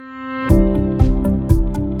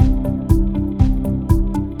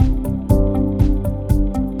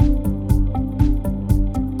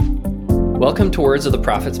Welcome to Words of the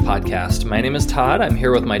Prophets podcast. My name is Todd. I'm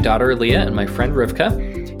here with my daughter Leah and my friend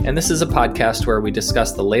Rivka, and this is a podcast where we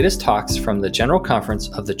discuss the latest talks from the General Conference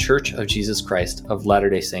of the Church of Jesus Christ of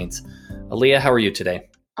Latter-day Saints. Leah, how are you today?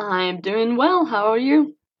 I'm doing well. How are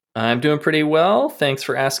you? I'm doing pretty well. Thanks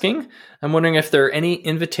for asking. I'm wondering if there are any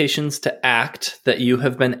invitations to act that you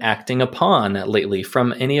have been acting upon lately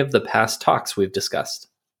from any of the past talks we've discussed.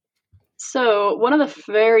 So one of the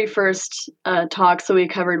very first talks that we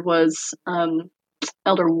covered was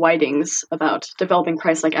Elder Whiting's about developing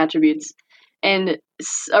Christ-like attributes. And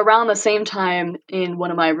around the same time in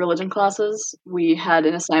one of my religion classes, we had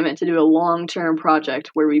an assignment to do a long-term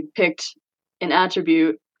project where we picked an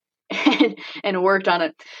attribute and worked on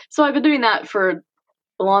it. So I've been doing that for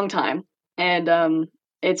a long time. And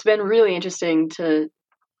it's been really interesting to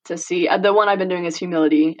see. The one I've been doing is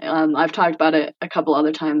humility. I've talked about it a couple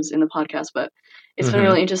other times in the podcast, but it's been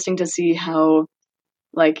really interesting to see how,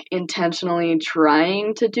 like, intentionally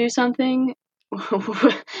trying to do something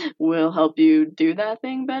will help you do that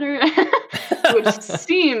thing better, which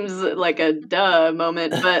seems like a duh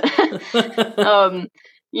moment, but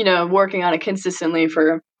working on it consistently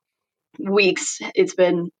for weeks, it's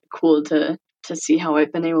been cool to see how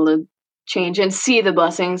I've been able to change and see the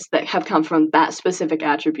blessings that have come from that specific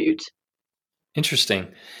attribute. Interesting.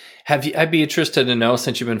 I'd be interested to know,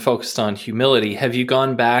 since you've been focused on humility, have you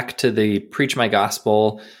gone back to the Preach My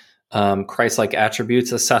Gospel Christ-like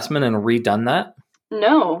attributes assessment and redone that?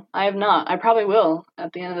 No, I have not. I probably will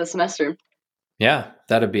at the end of the semester. Yeah,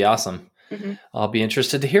 that'd be awesome. Mm-hmm. I'll be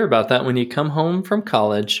interested to hear about that when you come home from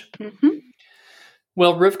college. Mm-hmm.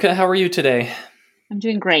 Well, Rivka, how are you today? I'm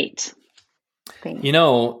doing great. Thanks. You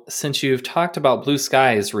know, since you've talked about blue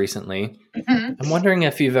skies recently, I'm wondering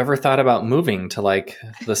if you've ever thought about moving to like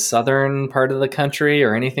the southern part of the country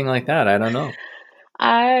or anything like that. I don't know.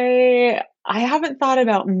 I haven't thought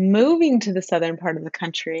about moving to the southern part of the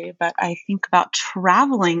country, but I think about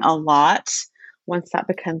traveling a lot once that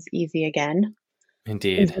becomes easy again.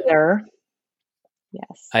 Indeed. Easier.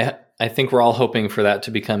 Yes. I think we're all hoping for that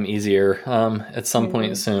to become easier at some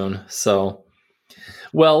point soon. So,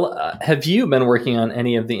 well, have you been working on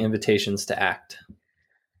any of the invitations to act?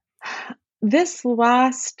 This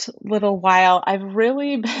last little while, I've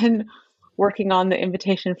really been working on the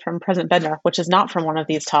invitation from President Bednar, which is not from one of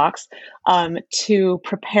these talks, to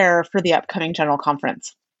prepare for the upcoming General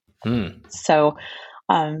Conference. So,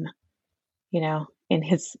 in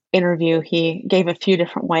his interview, he gave a few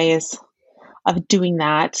different ways of doing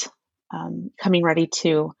that, coming ready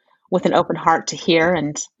to, with an open heart, to hear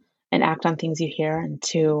and act on things you hear, and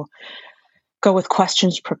to go with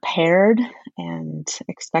questions prepared and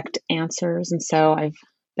expect answers. And so I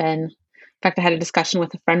had a discussion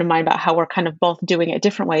with a friend of mine about how we're kind of both doing it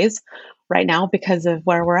different ways right now because of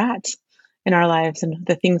where we're at in our lives and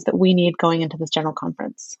the things that we need going into this General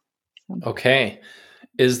Conference. Okay.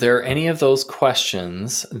 Is there any of those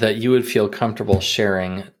questions that you would feel comfortable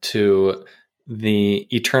sharing to the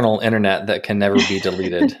eternal internet that can never be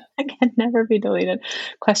deleted? It can never be deleted.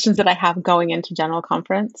 Questions that I have going into General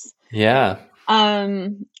Conference. Yeah.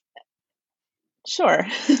 Sure.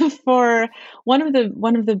 For one of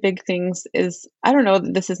the big things is, I don't know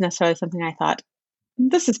that this is necessarily something I thought,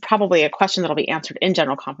 this is probably a question that'll be answered in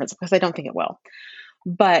General Conference, because I don't think it will.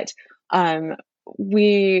 But I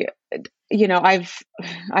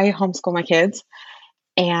homeschool my kids,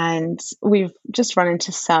 and we've just run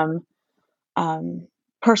into some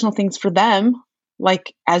personal things for them,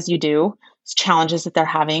 like, as you do, challenges that they're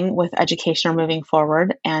having with education or moving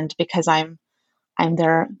forward. And because I'm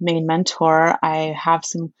their main mentor,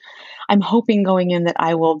 I'm hoping going in that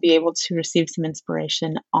I will be able to receive some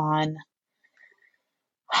inspiration on,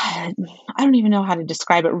 I don't even know how to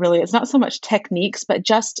describe it really. It's not so much techniques, but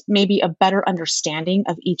just maybe a better understanding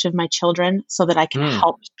of each of my children so that I can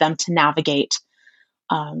help them to navigate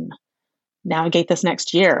this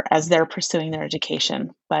next year as they're pursuing their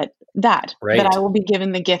education. But that I will be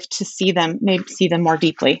given the gift to see them more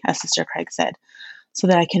deeply, as Sister Craig said, so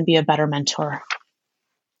that I can be a better mentor.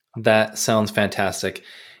 That sounds fantastic.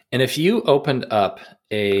 And if you opened up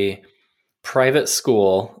a private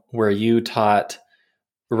school where you taught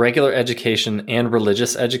regular education and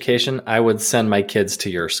religious education, I would send my kids to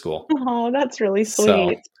your school. Oh, that's really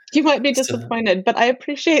sweet. You might be disappointed, but I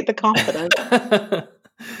appreciate the confidence.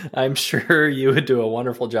 I'm sure you would do a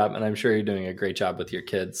wonderful job, and I'm sure you're doing a great job with your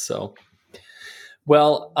kids. So,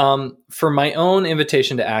 well, for my own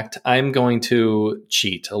invitation to act, I'm going to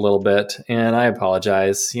cheat a little bit, and I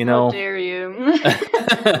apologize. How dare you?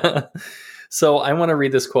 So I want to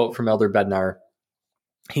read this quote from Elder Bednar.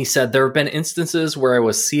 He said, "There have been instances where I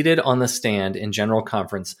was seated on the stand in General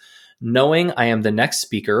Conference, knowing I am the next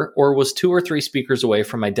speaker or was 2 or 3 speakers away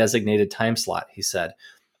from my designated time slot, he said.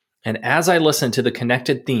 And as I listened to the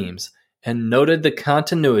connected themes and noted the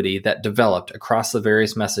continuity that developed across the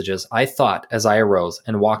various messages, I thought as I arose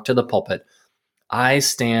and walked to the pulpit, I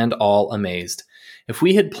stand all amazed. If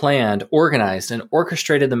we had planned, organized, and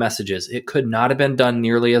orchestrated the messages, it could not have been done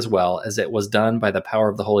nearly as well as it was done by the power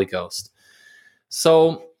of the Holy Ghost.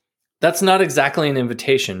 So that's not exactly an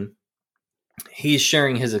invitation. He's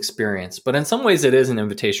sharing his experience, but in some ways it is an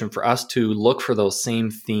invitation for us to look for those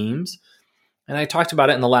same themes. And I talked about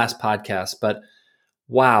it in the last podcast, but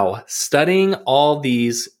wow, studying all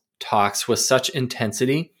these talks with such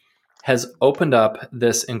intensity has opened up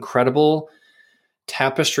this incredible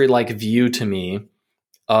tapestry-like view to me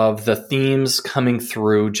of the themes coming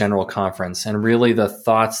through General Conference and really the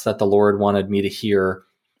thoughts that the Lord wanted me to hear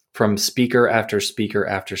from speaker after speaker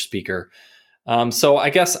after speaker. So I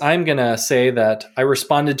guess I'm going to say that I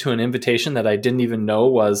responded to an invitation that I didn't even know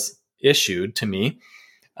was issued to me.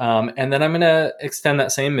 And then I'm going to extend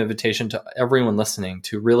that same invitation to everyone listening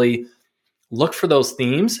to really look for those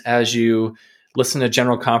themes as you listen to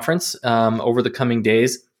General Conference over the coming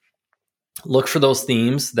days. Look for those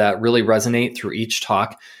themes that really resonate through each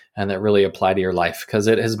talk and that really apply to your life, because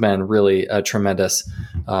it has been really a tremendous,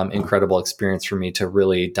 incredible experience for me to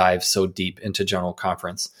really dive so deep into General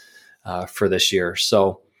Conference for this year.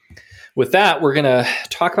 So with that, we're going to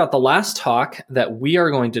talk about the last talk that we are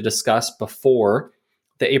going to discuss before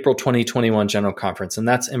the April 2021 General Conference, and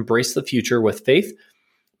that's Embrace the Future with Faith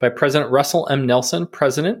by President Russell M. Nelson,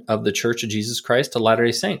 President of the Church of Jesus Christ of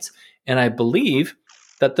Latter-day Saints. And I believe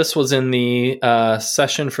that this was in the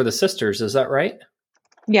session for the sisters. Is that right?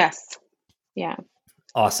 Yes. Yeah.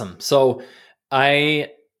 Awesome. So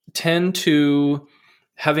I tend to,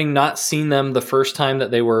 having not seen them the first time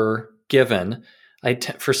that they were given,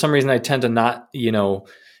 for some reason I tend to not,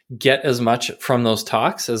 get as much from those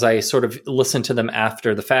talks as I sort of listen to them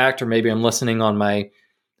after the fact, or maybe I'm listening on my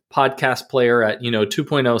podcast player at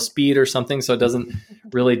 2.0 speed or something, so it doesn't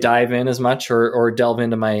really dive in as much or delve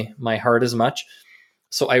into my heart as much.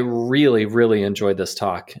 So I really, really enjoyed this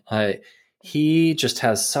talk. He just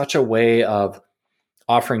has such a way of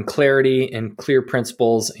offering clarity and clear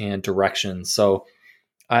principles and direction. So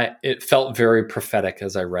it felt very prophetic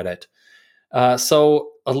as I read it. So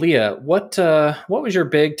Aaliyah, what was your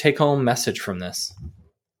big take-home message from this?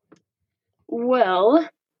 Well,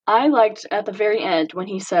 I liked at the very end when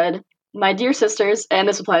he said, "My dear sisters," and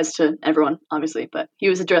this applies to everyone, obviously, but he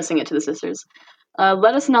was addressing it to the sisters.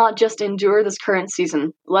 Let us not just endure this current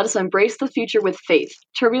season. Let us embrace the future with faith.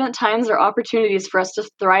 Turbulent times are opportunities for us to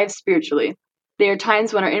thrive spiritually. They are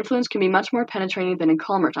times when our influence can be much more penetrating than in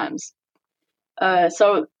calmer times.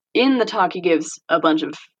 So in the talk, he gives a bunch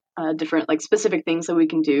of different, specific things that we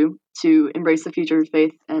can do to embrace the future of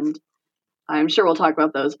faith, and I'm sure we'll talk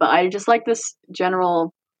about those. But I just like this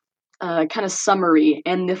general kind of summary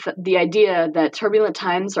and the idea that turbulent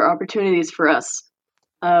times are opportunities for us,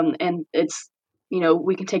 and it's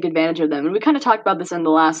we can take advantage of them. And we kind of talked about this in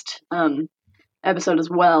the last episode as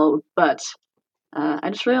well, but I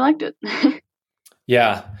just really liked it.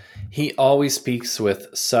 Yeah, he always speaks with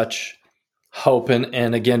such hope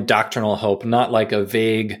and again, doctrinal hope, not like a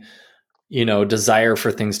vague, desire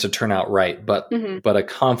for things to turn out right, but a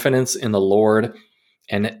confidence in the Lord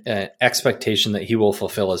and an expectation that he will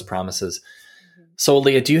fulfill his promises. So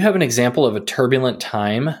Leah, do you have an example of a turbulent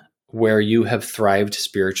time where you have thrived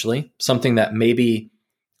spiritually? Something that maybe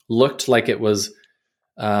looked like it was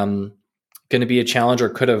going to be a challenge or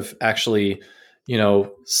could have actually,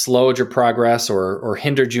 slowed your progress or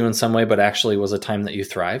hindered you in some way, but actually was a time that you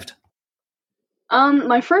thrived?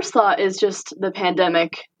 My first thought is just the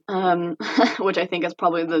pandemic, which I think is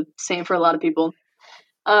probably the same for a lot of people.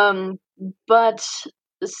 But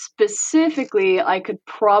specifically, I could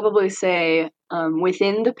probably say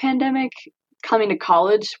within the pandemic, coming to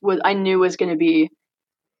college I knew was going to be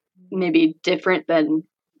maybe different than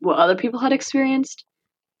what other people had experienced.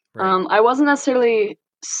 Right. I wasn't necessarily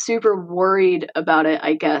super worried about it,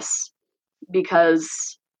 I guess,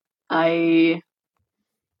 because I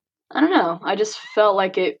don't know. I just felt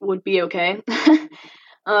like it would be okay.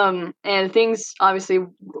 And things obviously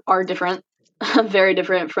are different, very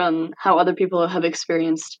different from how other people have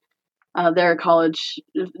experienced their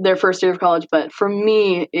first year of college. But for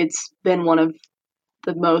me, it's been one of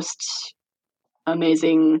the most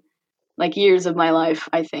amazing years of my life,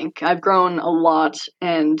 I think. I've grown a lot,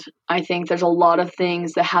 and I think there's a lot of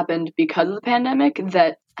things that happened because of the pandemic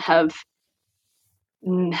that have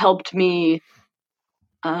helped me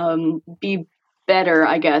be better,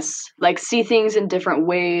 I guess, see things in different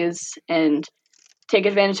ways and take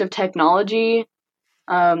advantage of technology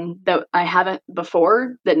that I haven't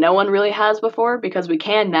before, that no one really has before, because we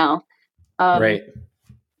can now. Right.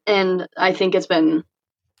 And I think it's been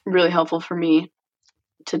really helpful for me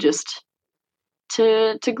to just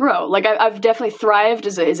to grow. Like I've definitely thrived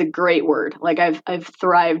is a great word. Like I've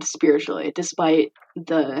thrived spiritually despite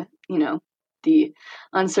the the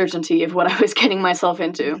uncertainty of what I was getting myself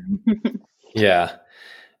into. Yeah.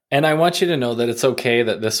 And I want you to know that it's okay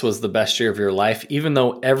that this was the best year of your life, even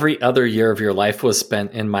though every other year of your life was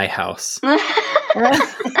spent in my house.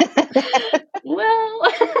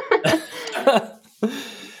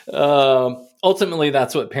 Well, ultimately,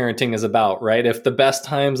 that's what parenting is about, right? If the best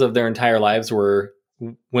times of their entire lives were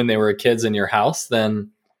when they were kids in your house,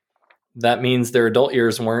 then that means their adult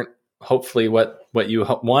years weren't hopefully what you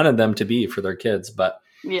wanted them to be for their kids. But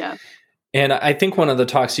yeah. And I think one of the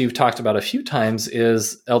talks you've talked about a few times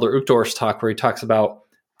is Elder Uchtdorf's talk, where he talks about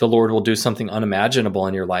the Lord will do something unimaginable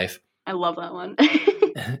in your life. I love that one.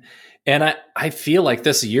 And I feel like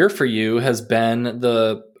this year for you has been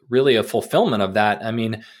really a fulfillment of that. I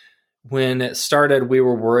mean, when it started, we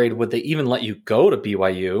were worried, would they even let you go to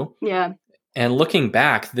BYU? Yeah. And looking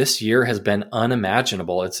back, this year has been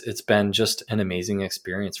unimaginable. It's been just an amazing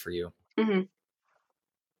experience for you. Mm-hmm.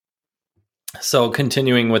 So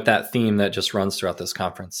continuing with that theme that just runs throughout this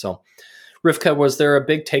conference. So Rivka, was there a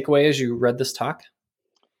big takeaway as you read this talk?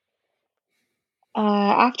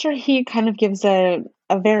 After he kind of gives a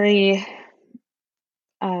very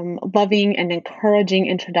loving and encouraging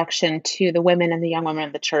introduction to the women and the young women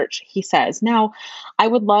of the church, he says, "Now, I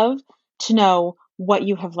would love to know what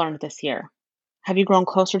you have learned this year. Have you grown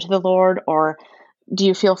closer to the Lord, or do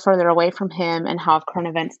you feel further away from him, and how have current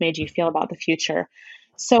events made you feel about the future?"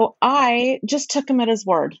 So I just took him at his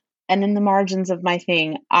word. And in the margins of my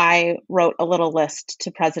thing, I wrote a little list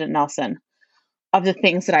to President Nelson of the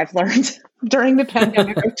things that I've learned during the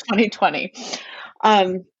pandemic of 2020.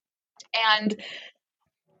 And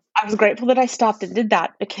I was grateful that I stopped and did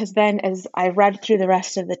that, because then as I read through the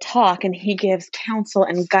rest of the talk and he gives counsel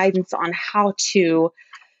and guidance on how to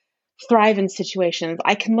thrive in situations,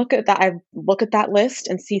 I can look at that list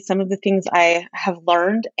and see some of the things I have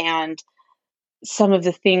learned and some of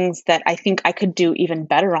the things that I think I could do even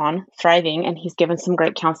better on thriving. And he's given some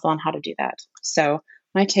great counsel on how to do that. So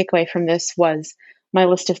my takeaway from this was my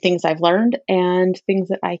list of things I've learned and things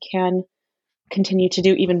that I can continue to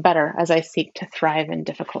do even better as I seek to thrive in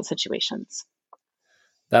difficult situations.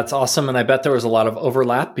 That's awesome. And I bet there was a lot of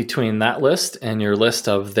overlap between that list and your list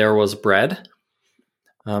of There Was Bread.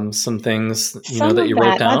 Some things, that you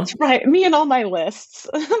wrote down. That's right. Me and all my lists.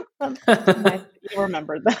 You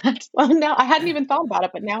remember that. Well, now I hadn't even thought about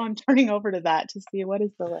it, but now I'm turning over to that to see what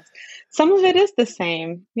is the list. Some of it is the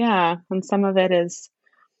same. Yeah. And some of it is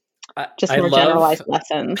just more generalized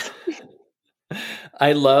lessons.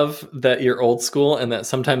 I love that you're old school and that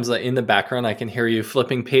sometimes in the background, I can hear you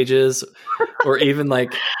flipping pages or even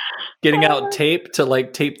like getting out tape to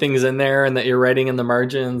tape things in there, and that you're writing in the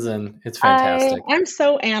margins, and it's fantastic. I'm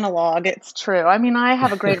so analog. It's true. I mean, I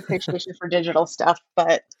have a great appreciation for digital stuff,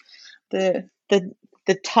 but the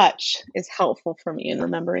touch is helpful for me in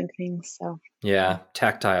remembering things. So yeah,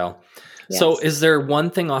 tactile. Yes. So is there one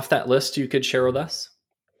thing off that list you could share with us?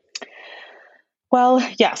 Well,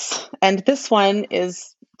 yes. And this one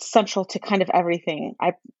is central to kind of everything.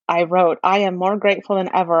 I wrote, "I am more grateful than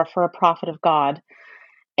ever for a prophet of God,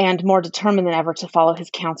 and more determined than ever to follow his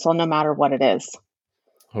counsel, no matter what it is."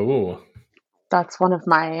 Oh, that's one of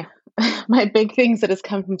my big things that has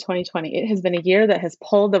come from 2020. It has been a year that has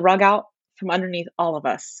pulled the rug out from underneath all of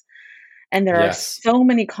us. And there are so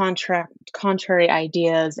many contrary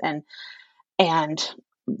ideas and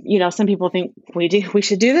some people think we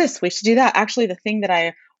should do this, we should do that. Actually, the thing that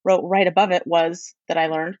I wrote right above it was that I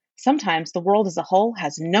learned sometimes the world as a whole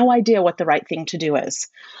has no idea what the right thing to do is.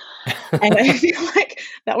 And I feel like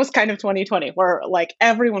that was kind of 2020, where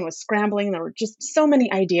everyone was scrambling. There were just so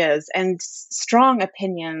many ideas and strong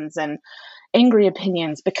opinions and angry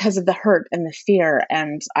opinions because of the hurt and the fear.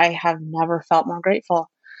 And I have never felt more grateful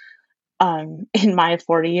in my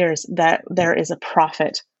 40 years that there is a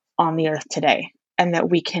prophet on the earth today, and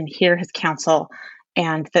that we can hear his counsel,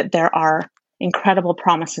 and that there are incredible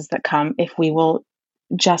promises that come if we will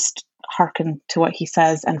just hearken to what he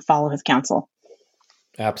says and follow his counsel.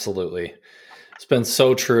 Absolutely. It's been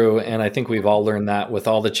so true. And I think we've all learned that with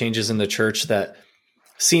all the changes in the church that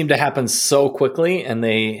seem to happen so quickly, and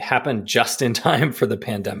they happen just in time for the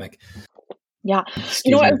pandemic. Yeah.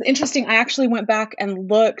 It was interesting. I actually went back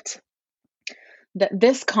and looked that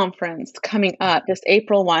this conference coming up, this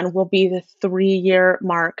April one, will be the 3-year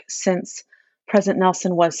mark since President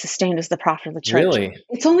Nelson was sustained as the prophet of the church. Really?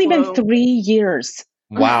 It's only been 3 years.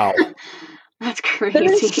 Wow. That's There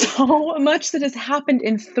is crazy. so much that has happened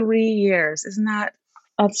in 3 years. Isn't that?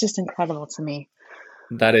 That's just incredible to me.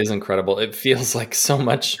 That is incredible. It feels like so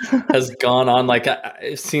much has gone on. Like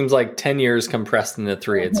it seems like 10 years compressed into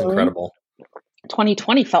 3. It's Mhm. incredible.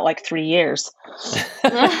 2020 felt like 3 years.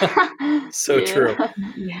 So true.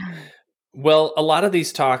 Yeah. Well, a lot of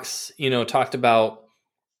these talks, talked about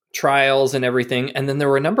trials and everything. And then there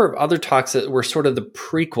were a number of other talks that were sort of the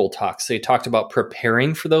prequel talks. They talked about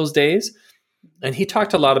preparing for those days. And he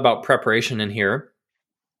talked a lot about preparation in here.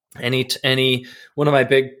 And one of my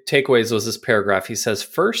big takeaways was this paragraph. He says,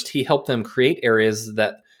 first, he helped them create areas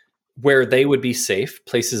where they would be safe,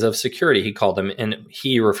 places of security, he called them. And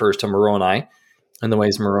he refers to Moroni and the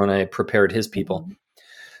ways Moroni prepared his people. Mhm.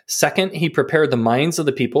 Second, he prepared the minds of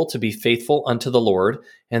the people to be faithful unto the Lord.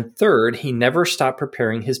 And third, he never stopped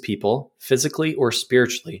preparing his people physically or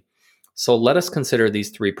spiritually. So let us consider these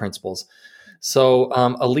 3 principles. So,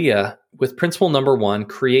 Aaliyah, with principle number 1,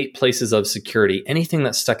 create places of security. Anything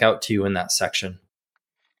that stuck out to you in that section?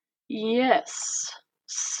 Yes.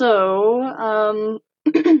 So,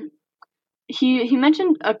 he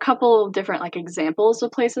mentioned a couple different like examples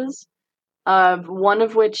of places. One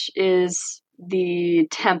of which is the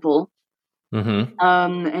temple. Mm-hmm.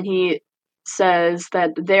 And he says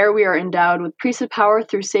that there we are endowed with priesthood power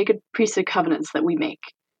through sacred priesthood covenants that we make.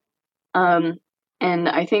 And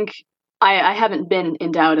I think I haven't been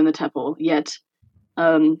endowed in the temple yet,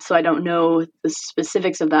 so I don't know the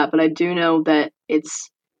specifics of that, but I do know that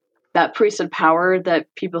it's that priesthood power that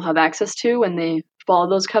people have access to when they follow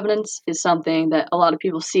those covenants is something that a lot of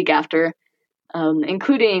people seek after,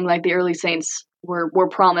 including like the early saints were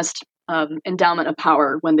promised endowment of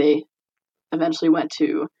power when they eventually went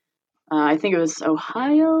to I think it was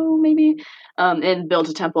Ohio maybe, and built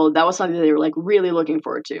a temple. That was something that they were like really looking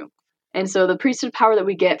forward to. And so the priesthood power that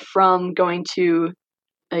we get from going to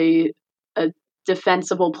a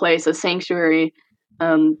defensible place, a sanctuary,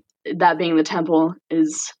 that being the temple,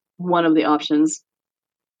 is one of the options.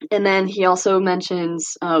 And then he also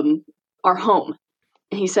mentions our home.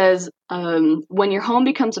 And he says, when your home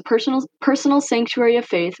becomes a personal sanctuary of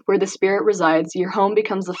faith where the Spirit resides, your home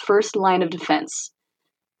becomes the first line of defense.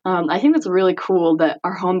 I think that's really cool that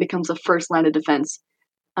our home becomes the first line of defense.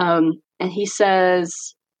 And he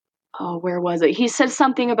says, where was it? He said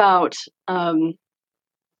something about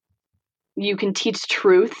you can teach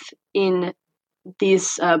truth in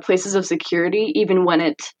these places of security, even when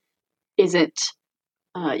it isn't.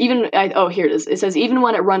 Here it is. It says, even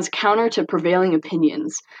when it runs counter to prevailing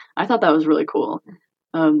opinions. I thought that was really cool.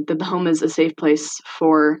 That the home is a safe place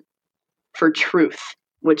for truth,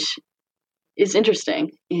 which is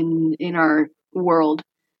interesting in our world.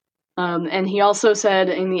 And he also said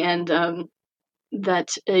in the end that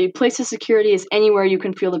a place of security is anywhere you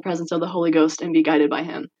can feel the presence of the Holy Ghost and be guided by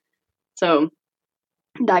him. So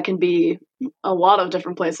that can be a lot of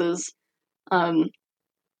different places.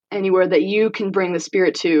 Anywhere that you can bring the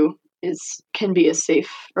Spirit to can be a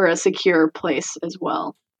safe or a secure place as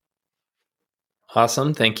well.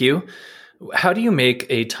 Awesome. Thank you. How do you make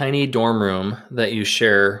a tiny dorm room that you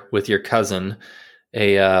share with your cousin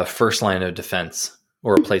a first line of defense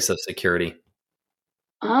or a place of security?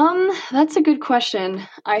 That's a good question.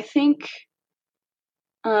 I think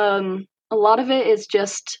a lot of it is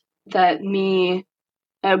just that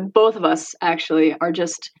both of us actually are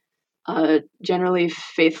just generally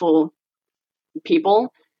faithful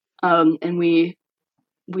people, and we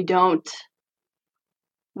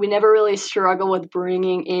never really struggle with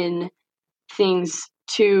bringing in things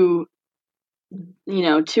to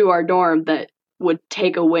our dorm that would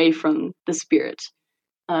take away from the Spirit.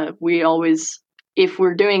 We always, if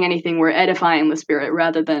we're doing anything, we're edifying the Spirit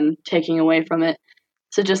rather than taking away from it.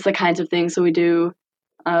 So just the kinds of things that we do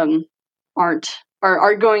are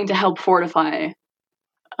going to help fortify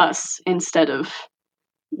us instead of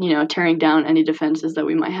tearing down any defenses that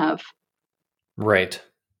we might have. Right.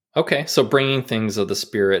 Okay. So bringing things of the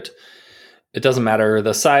Spirit, it doesn't matter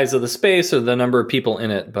the size of the space or the number of people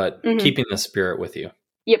in it, but keeping the Spirit with you.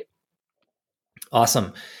 Yep.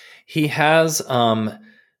 Awesome. He has an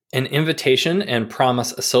invitation and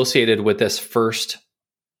promise associated with this first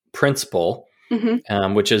principle,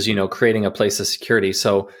 which is, creating a place of security.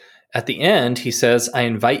 So at the end, he says, I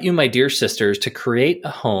invite you, my dear sisters, to create a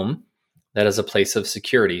home that is a place of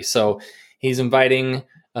security. So he's inviting,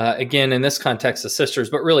 again, in this context, the sisters,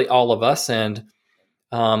 but really all of us. And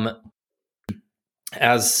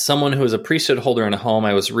as someone who is a priesthood holder in a home,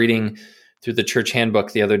 I was reading through the church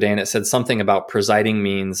handbook the other day, and it said something about presiding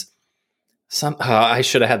means I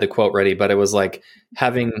should have had the quote ready, but it was like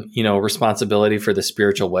having, responsibility for the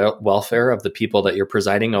spiritual welfare of the people that you're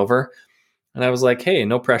presiding over. And I was like, hey,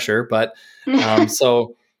 no pressure. But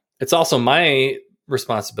so it's also my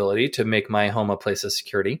responsibility to make my home a place of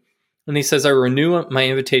security. And he says, I renew my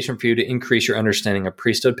invitation for you to increase your understanding of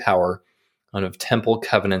priesthood power and of temple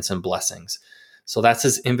covenants and blessings. So that's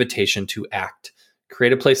his invitation to act.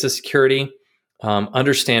 Create a place of security,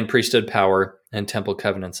 understand priesthood power and temple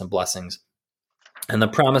covenants and blessings. And the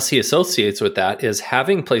promise he associates with that is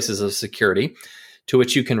having places of security to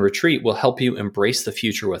which you can retreat will help you embrace the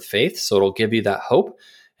future with faith. So it'll give you that hope.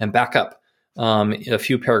 And back up a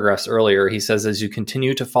few paragraphs earlier, he says, as you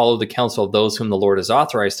continue to follow the counsel of those whom the Lord has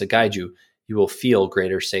authorized to guide you, you will feel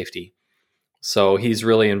greater safety. So he's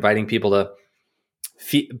really inviting people to,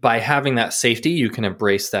 by having that safety, you can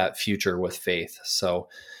embrace that future with faith. So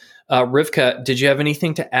Rivka, did you have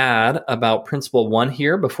anything to add about principle 1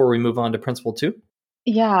 here before we move on to principle 2?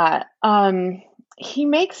 Yeah, he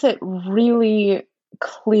makes it really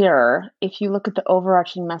clear, if you look at the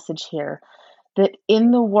overarching message here, that in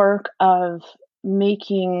the work of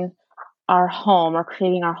making our home or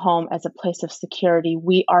creating our home as a place of security,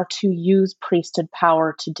 we are to use priesthood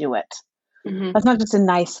power to do it. Mm-hmm. That's not just a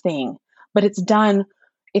nice thing, but it's done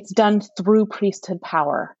through priesthood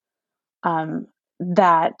power.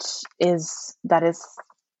 That is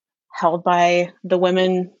held by the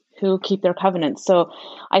women who keep their covenants. So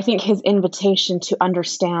I think his invitation to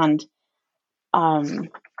understand,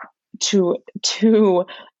 to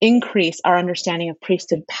increase our understanding of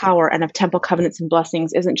priesthood power and of temple covenants and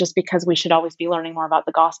blessings isn't just because we should always be learning more about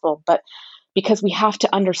the gospel, but because we have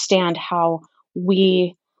to understand how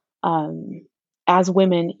we, as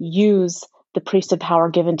women, use the priesthood power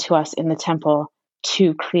given to us in the temple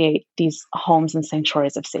to create these homes and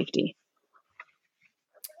sanctuaries of safety.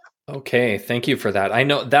 Okay, thank you for that. I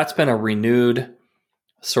know that's been a renewed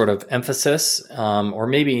sort of emphasis, or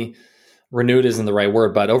maybe renewed isn't the right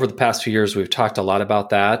word, but over the past few years, we've talked a lot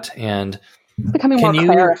about that. And it's becoming more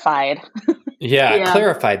clarified. Yeah,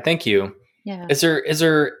 clarified. Thank you. Yeah.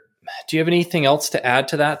 Do you have anything else to add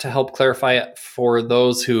to that to help clarify it for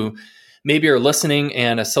those who maybe are listening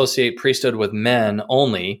and associate priesthood with men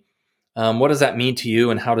only? What does that mean to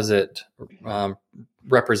you, and how does it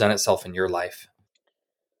represent itself in your life?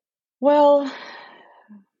 Well,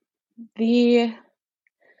 the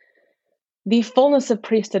fullness of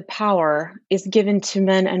priesthood power is given to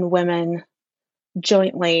men and women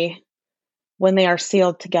jointly when they are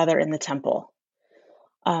sealed together in the temple.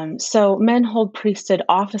 So men hold priesthood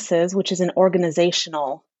offices, which is an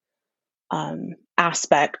organizational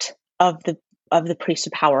aspect of the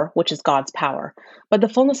priesthood power, which is God's power. But the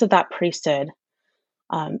fullness of that priesthood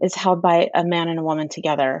is held by a man and a woman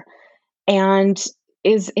together, and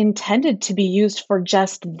is intended to be used for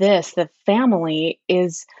just this. The family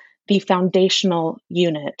is the foundational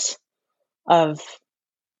unit of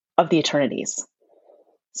the eternities.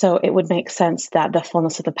 So it would make sense that the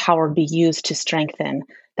fullness of the power be used to strengthen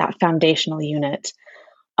that foundational unit.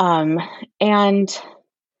 And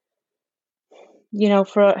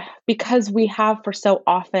because we have for so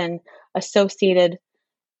often associated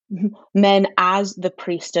men as the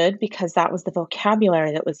priesthood, because that was the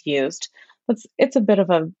vocabulary that was used, it's a bit of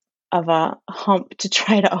a hump to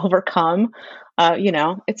try to overcome.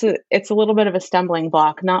 It's a little bit of a stumbling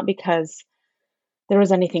block, not because there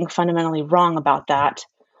was anything fundamentally wrong about that,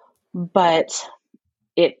 but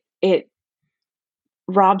it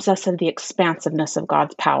robs us of the expansiveness of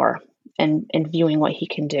God's power and viewing what he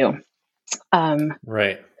can do.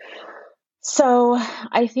 Right. So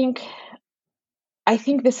I think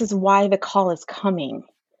this is why the call is coming,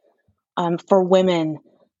 for women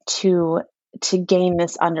to gain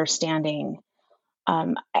this understanding.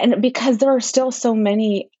 And because there are still so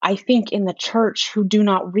many, I think, in the church who do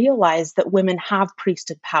not realize that women have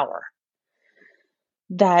priesthood power,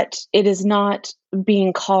 that it is not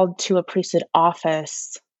being called to a priesthood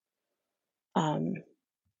office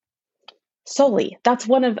solely. That's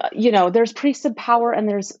one of, there's priesthood power and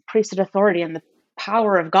there's priesthood authority, and the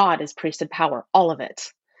power of God is priesthood power, all of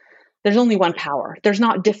it. There's only one power. There's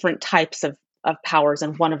not different types of powers,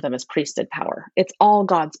 and one of them is priesthood power. It's all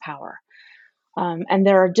God's power. And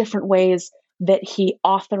there are different ways that he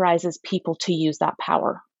authorizes people to use that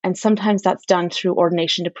power. And sometimes that's done through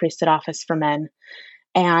ordination to priesthood office for men.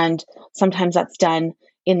 And sometimes that's done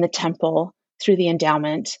in the temple through the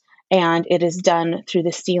endowment. And it is done through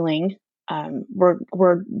the sealing.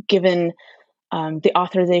 We're given the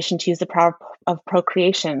authorization to use the power of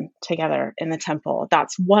procreation together in the temple.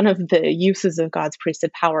 That's one of the uses of God's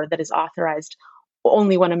priesthood power that is authorized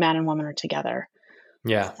only when a man and woman are together.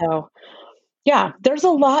 Yeah. So, yeah, there's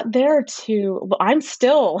a lot there I'm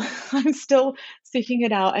still seeking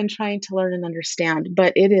it out and trying to learn and understand,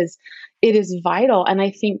 but it is vital. And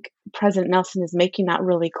I think President Nelson is making that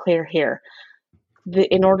really clear here.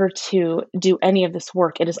 In order to do any of this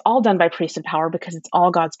work, it is all done by priesthood power because it's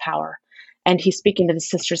all God's power. And he's speaking to the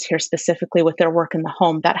sisters here specifically with their work in the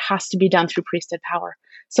home. That has to be done through priesthood power.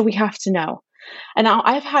 So we have to know. And now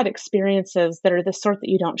I've had experiences that are the sort that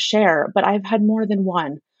you don't share, but I've had more than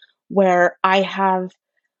one where I have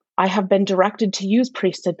been directed to use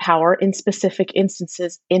priesthood power in specific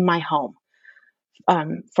instances in my home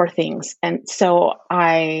for things. And so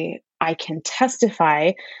I can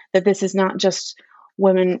testify that this is not just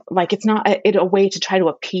women, like it's not a way to try to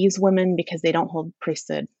appease women because they don't hold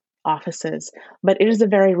priesthood offices, but it is a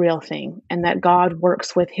very real thing, and that God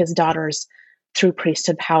works with his daughters through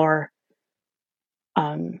priesthood power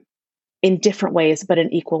in different ways, but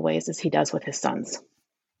in equal ways as he does with his sons.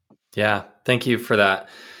 Yeah, thank you for that.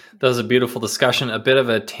 That was a beautiful discussion, a bit of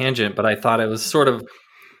a tangent, but I thought it was sort of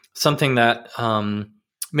something that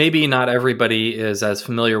maybe not everybody is as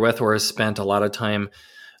familiar with or has spent a lot of time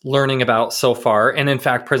learning about so far. And in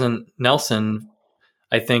fact, President Nelson,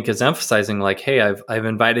 I think, is emphasizing like, hey, I've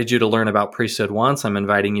invited you to learn about priesthood once. I'm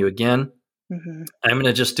inviting you again. Mm-hmm. I'm going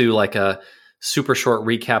to just do like a super short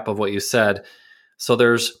recap of what you said. So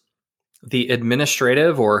there's the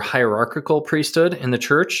administrative or hierarchical priesthood in the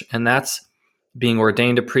church, and that's being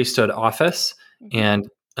ordained to priesthood office and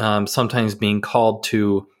sometimes being called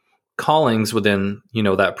to callings within,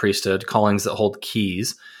 that priesthood, callings that hold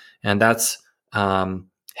keys. And that's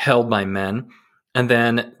held by men. And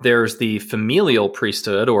then there's the familial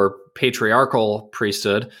priesthood or patriarchal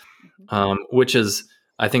priesthood, which is,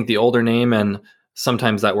 I think, the older name. And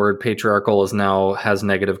sometimes that word patriarchal has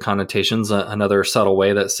negative connotations. Another subtle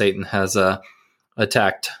way that Satan has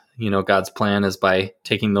attacked, God's plan is by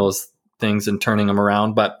taking those things and turning them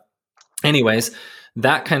around. But anyways,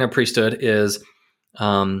 that kind of priesthood is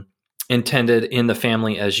intended in the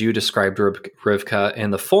family as you described, Rivka,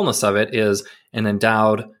 and the fullness of it is an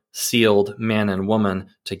endowed, sealed man and woman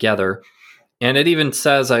together. And it even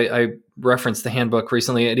says, I referenced the handbook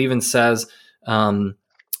recently, it even says in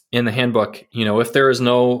the handbook, if there is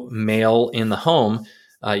no male in the home,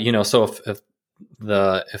 so if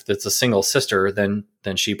it's a single sister, then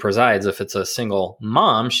she presides. If it's a single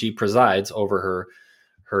mom, she presides over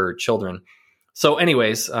her children. So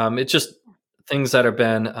anyways, it's just things that have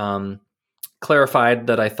been clarified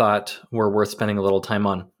that I thought were worth spending a little time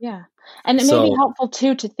on. Yeah. And it may be helpful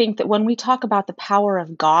too to think that when we talk about the power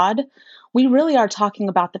of God, we really are talking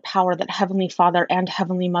about the power that Heavenly Father and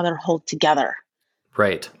Heavenly Mother hold together.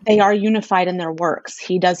 Right. They are unified in their works.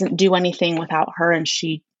 He doesn't do anything without her, and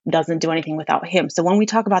she doesn't do anything without him. So when we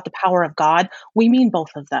talk about the power of God, we mean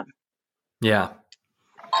both of them. Yeah.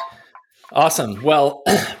 Awesome. Well,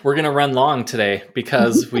 we're going to run long today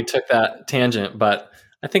because we took that tangent, but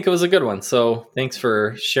I think it was a good one. So thanks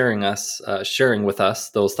for sharing with us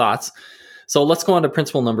those thoughts. So let's go on to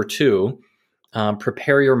principle number 2.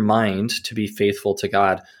 Prepare your mind to be faithful to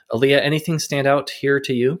God. Aaliyah, anything stand out here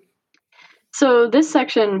to you? So this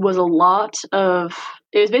section was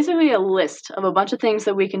it was basically a list of a bunch of things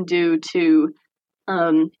that we can do to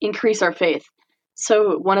increase our faith.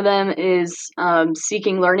 So one of them is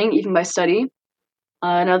seeking learning, even by study.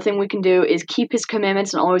 Another thing we can do is keep his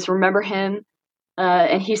commandments and always remember him.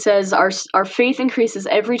 And he says our faith increases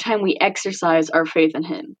every time we exercise our faith in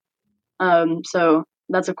him. So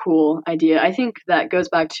that's a cool idea. I think that goes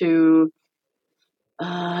back to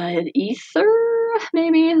Ether,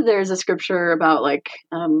 maybe. There's a scripture about like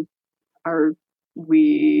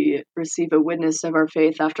we receive a witness of our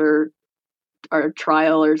faith after our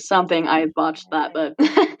trial or something. I botched that, but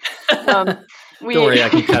don't worry, I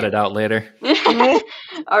can cut it out later.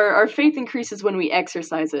 Our faith increases when we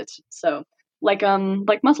exercise it. So like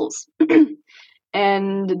muscles.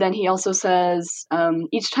 And then he also says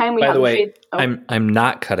each time we By have the way, faith. Oh. I'm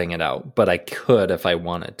not cutting it out, but I could if I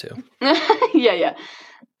wanted to. Yeah.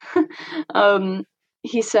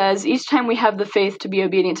 He says each time we have the faith to be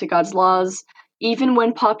obedient to God's laws, even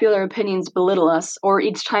when popular opinions belittle us, or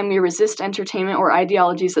each time we resist entertainment or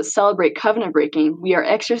ideologies that celebrate covenant breaking, we are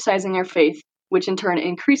exercising our faith, which in turn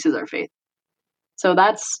increases our faith. So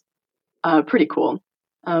that's pretty cool.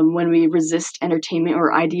 When we resist entertainment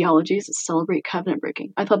or ideologies that celebrate covenant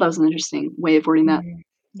breaking. I thought that was an interesting way of wording that.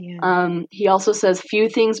 Yeah. He also says few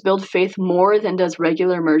things build faith more than does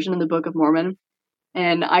regular immersion in the Book of Mormon.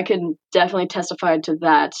 And I can definitely testify to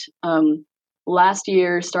that. Last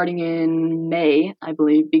year, starting in May, I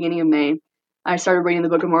believe, beginning of May, I started reading the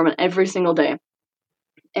Book of Mormon every single day.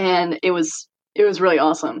 And it was really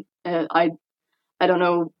awesome. I don't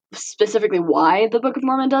know specifically why the Book of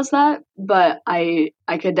Mormon does that, but I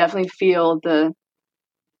could definitely feel the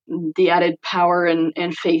added power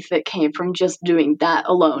and faith that came from just doing that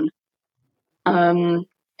alone. And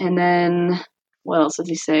then what else does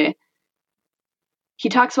he say? He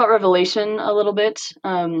talks about revelation a little bit.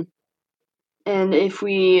 And if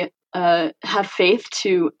we have faith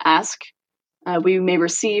to ask, we may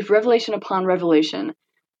receive revelation upon revelation.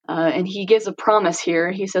 And he gives a promise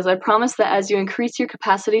here. He says, I promise that as you increase your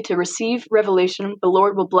capacity to receive revelation, the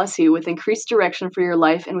Lord will bless you with increased direction for your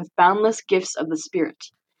life and with boundless gifts of the Spirit.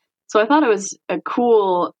 So I thought it was a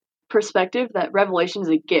cool perspective that revelation is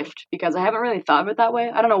a gift, because I haven't really thought of it that way.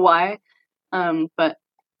 I don't know why, but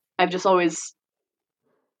I've just always,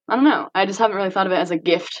 I don't know, I just haven't really thought of it as a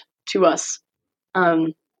gift to us.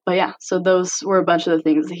 But yeah, so those were a bunch of the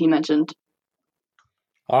things that he mentioned.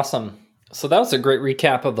 Awesome. So that was a great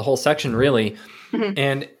recap of the whole section, really. Mhm.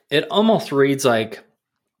 And it almost reads like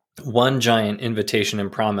one giant invitation and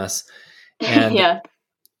promise. And, Yeah.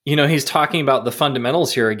 he's talking about the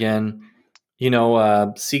fundamentals here again,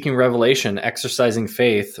 seeking revelation, exercising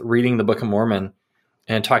faith, reading the Book of Mormon,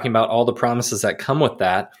 and talking about all the promises that come with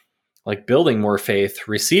that, like building more faith,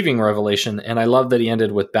 receiving revelation. And I love that he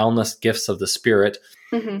ended with boundless gifts of the Spirit.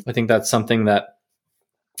 Mhm. I think that's something that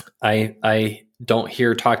I don't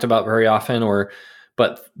hear talked about very often,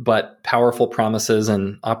 but powerful promises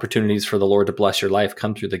and opportunities for the Lord to bless your life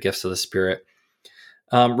come through the gifts of the Spirit.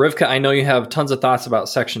 Rivka, I know you have tons of thoughts about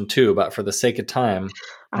section 2, but for the sake of time,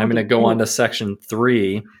 I'm going to go on to section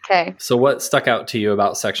 3. Okay. So what stuck out to you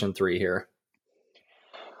about section 3 here?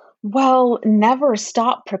 Well, never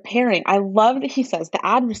stop preparing. I love that he says the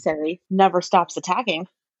adversary never stops attacking,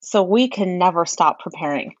 so we can never stop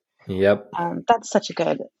preparing. Yep. That's such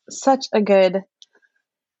a good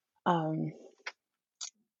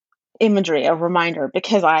imagery, a reminder,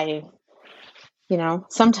 because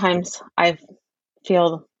sometimes I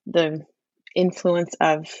feel the influence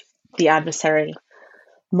of the adversary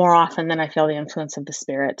more often than I feel the influence of the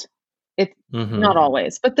Spirit. It's not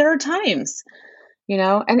always, but there are times,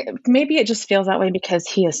 and maybe it just feels that way because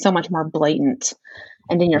he is so much more blatant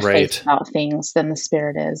and in your face about things than the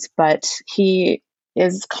Spirit is, but he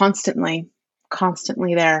is constantly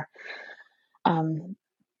there.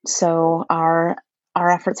 So our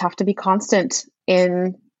efforts have to be constant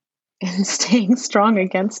in staying strong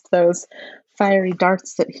against those fiery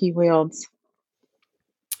darts that he wields.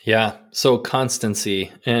 Yeah. So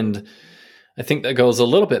constancy. And I think that goes a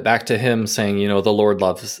little bit back to him saying, the Lord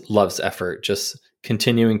loves effort, just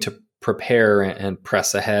continuing to prepare and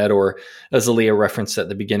press ahead, or as Aaliyah referenced at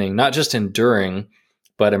the beginning, not just enduring,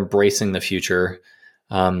 but embracing the future,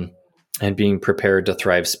 and being prepared to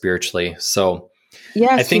thrive spiritually. So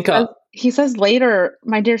yes, I think he says later,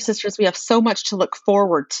 my dear sisters, we have so much to look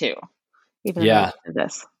forward to, even in the midst of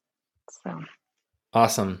this. So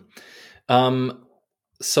awesome.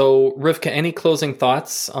 So Rivka, any closing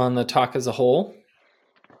thoughts on the talk as a whole?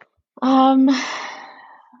 I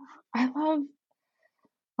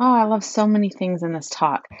love so many things in this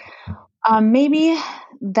talk. Maybe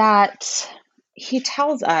that he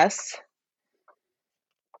tells us,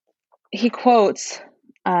 he quotes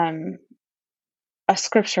a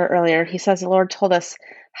scripture earlier. He says the Lord told us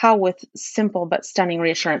how, with simple but stunning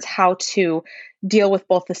reassurance, how to deal with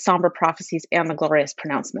both the somber prophecies and the glorious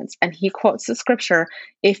pronouncements. And he quotes the scripture,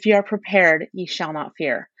 if you are prepared, ye shall not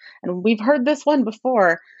fear. And we've heard this one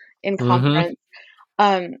before in conference.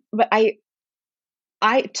 But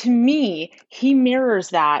to me, he mirrors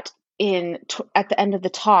that at the end of the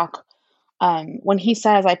talk, when he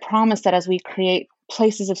says, I promise that as we create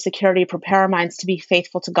places of security, prepare our minds to be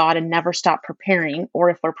faithful to God and never stop preparing, or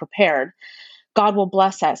if we're prepared, God will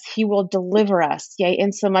bless us. He will deliver us, yea,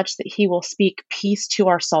 insomuch that he will speak peace to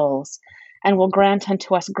our souls and will grant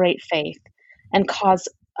unto us great faith and cause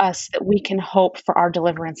us that we can hope for our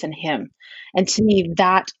deliverance in him. And to me,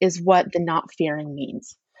 that is what the not fearing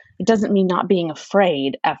means. It doesn't mean not being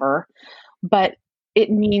afraid ever, but it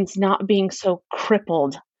means not being so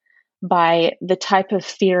crippled by the type of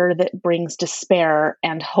fear that brings despair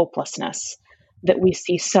and hopelessness that we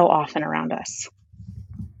see so often around us.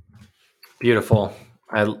 Beautiful.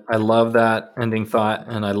 I love that ending thought,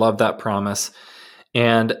 and I love that promise.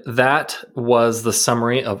 And that was the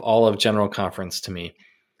summary of all of General Conference to me.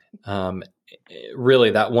 Really,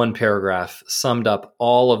 that one paragraph summed up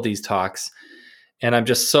all of these talks. And I'm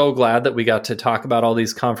just so glad that we got to talk about all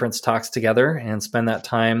these conference talks together and spend that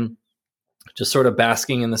time just sort of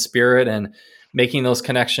basking in the Spirit and making those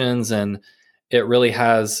connections. And it really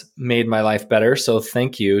has made my life better. So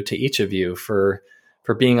thank you to each of you for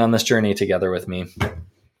being on this journey together with me.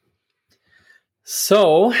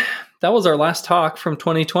 So that was our last talk from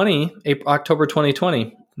 2020, October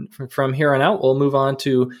 2020. From here on out, we'll move on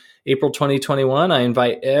to April 2021. I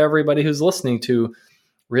invite everybody who's listening to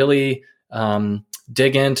really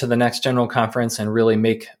dig into the next general conference and really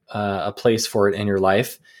make a place for it in your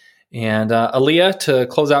life. And Aaliyah, to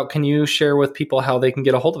close out, can you share with people how they can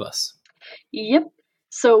get a hold of us? Yep.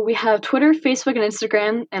 So we have Twitter, Facebook, and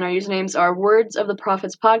Instagram, and our usernames are Words of the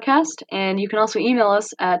Prophets Podcast. And you can also email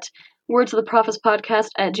us at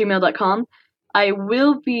wordsoftheprophets@gmail.com.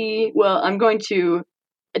 I'm going to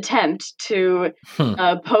attempt to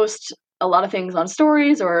post a lot of things on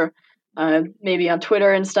stories or maybe on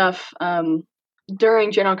Twitter and stuff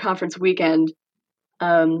during General Conference weekend.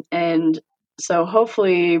 And so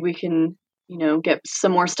hopefully we can, get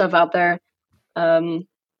some more stuff out there.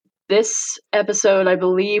 This episode, I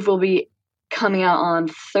believe, will be coming out on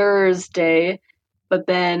Thursday, but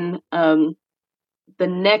then the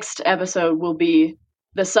next episode will be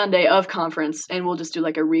the Sunday of conference, and we'll just do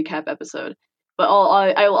like a recap episode. But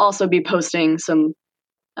I will also be posting some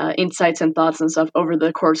insights and thoughts and stuff over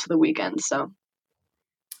the course of the weekend. So,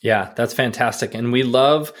 yeah, that's fantastic. And we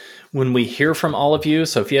love when we hear from all of you.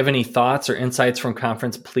 So if you have any thoughts or insights from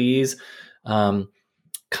conference, please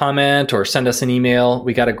comment or send us an email.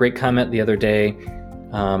 We got a great comment the other day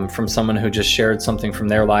from someone who just shared something from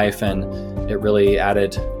their life, and it really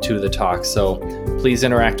added to the talk. So please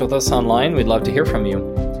interact with us online. We'd love to hear from you.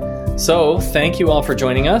 So thank you all for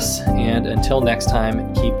joining us. And until next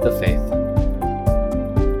time, keep the faith.